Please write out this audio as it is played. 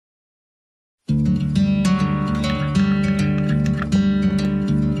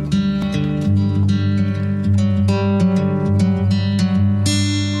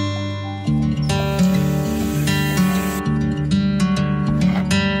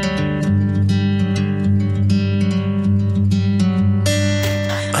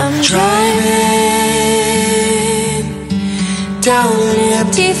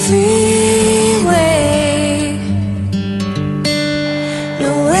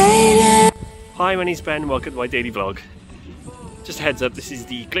Hi, my name's Ben, welcome to my daily vlog. Just a heads up, this is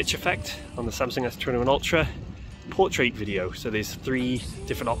the glitch effect on the Samsung S21 Ultra portrait video. So there's 3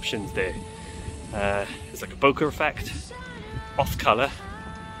 different options there. There's like a bokeh effect, off colour,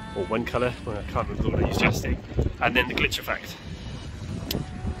 or one colour, well, I can't remember what I used yesterday, and then the glitch effect.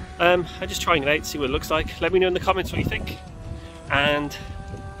 I'm just trying it out, see what it looks like. Let me know in the comments what you think. And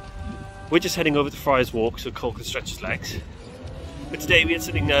we're just heading over to Friar's Walk so Cole can stretch his legs. But today we had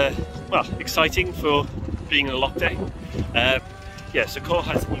something, well, exciting for being in a lockdown. Yeah, so Cole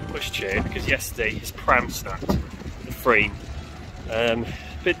has a new pushchair because yesterday his pram snapped, the frame. A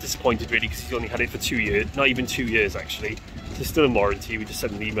bit disappointed really because he's only had it for 2 years, not even 2 years actually. So it's still in warranty. We just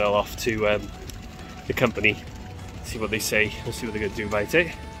sent an email off to the company, see what they say, and see what they're going to do about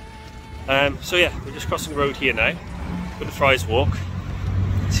it. So yeah, we're just crossing the road here now with the Friar's Walk.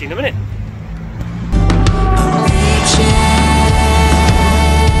 See you in a minute.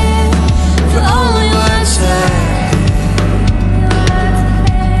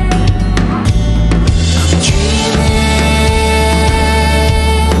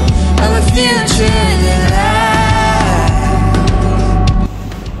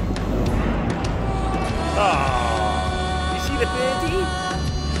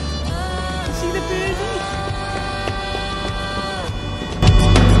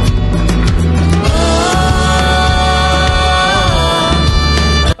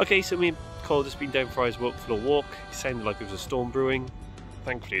 Okay, so me and Cole just been down Friar's Walk for a walk. It sounded like there was a storm brewing.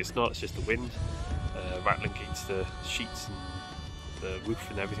 Thankfully it's not, it's just the wind rattling against the sheets and the roof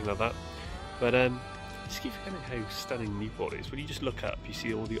and everything like that. But I just keep forgetting how stunning Newport is. When you just look up, you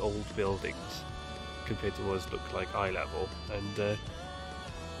see all the old buildings compared to what look like eye level, and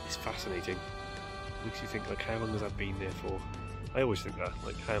it's fascinating. It makes you think, like, how long has that been there for? I always think that,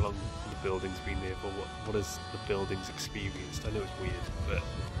 like, how long have the buildings been there for? What has the buildings experienced? I know it's weird, but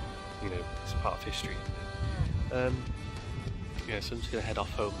you know, it's part of history. Yeah, so I'm just gonna head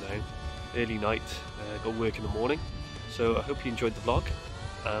off home now. Early night, got work in the morning. So I hope you enjoyed the vlog,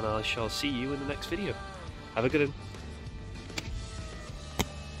 and I shall see you in the next video. Have a good one.